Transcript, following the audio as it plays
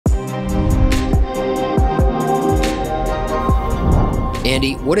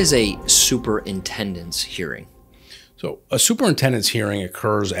Andy, what is a superintendent's hearing? So a superintendent's hearing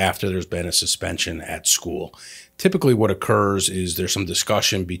occurs after there's been a suspension at school. Typically what occurs is there's some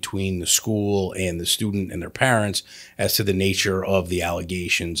discussion between the school and the student and their parents as to the nature of the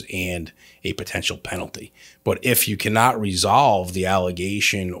allegations and a potential penalty. But if you cannot resolve the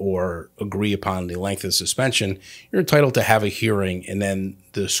allegation or agree upon the length of suspension, you're entitled to have a hearing, and then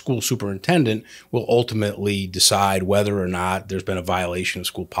the school superintendent will ultimately decide whether or not there's been a violation of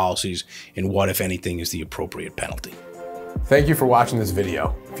school policies and what, if anything, is the appropriate penalty. Thank you for watching this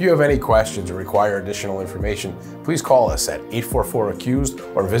video. If you have any questions or require additional information, please call us at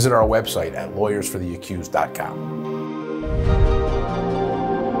 844-ACCUSED or visit our website at lawyersfortheaccused.com.